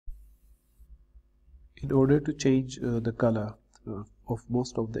In order to change the color of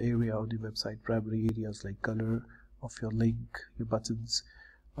most of the area on the website, primary areas like color of your link, your buttons,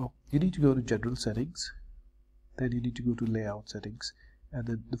 you need to go to general settings, then you need to go to layout settings, and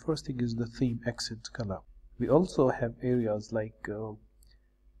then the first thing is the theme accent color. We also have areas like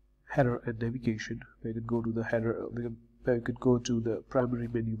header and navigation, where you can go to the header, where you could go to the primary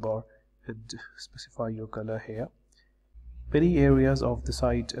menu bar and specify your color here. Many areas of the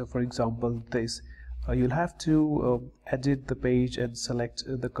site, for example this, you'll have to edit the page and select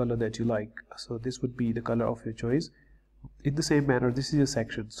the color that you like. So this would be the color of your choice. In the same manner, this is a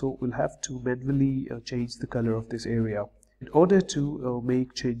section, so we'll have to manually change the color of this area. In order to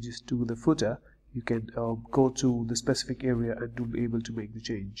make changes to the footer, you can go to the specific area and you'll be able to make the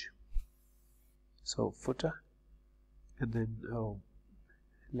change. So footer, and then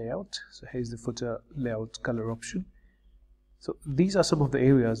layout. So here's the footer layout color option. So these are some of the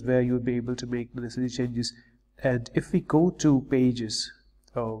areas where you'll be able to make the necessary changes. And if we go to pages,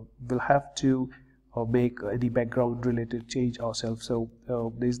 we'll have to make any background related change ourselves. So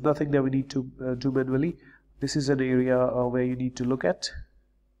there's nothing that we need to do manually. This is an area where you need to look at.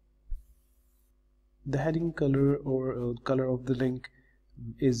 The heading color or color of the link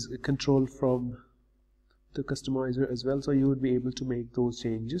is controlled from the customizer as well, so you would be able to make those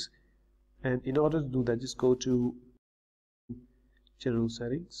changes. And in order to do that, just go to general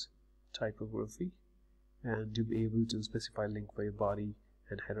settings, typography, and you'll be able to specify link for your body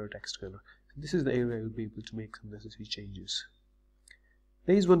and header text color. So this is the area you'll be able to make some necessary changes.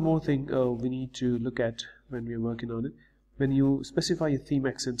 There is one more thing we need to look at when we're working on it. When you specify a theme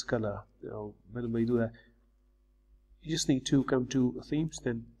accent color, whenever you do that, you just need to come to themes,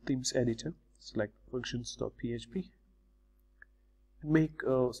 then themes editor, select functions.php, and make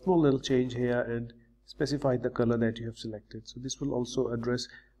a small little change here and specify the color that you have selected. So this will also address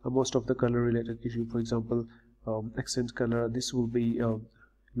most of the color related issue. For example, accent color, this will be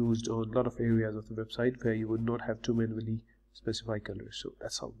used on a lot of areas of the website where you would not have to manually specify colors. So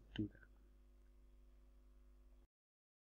that's how we do that.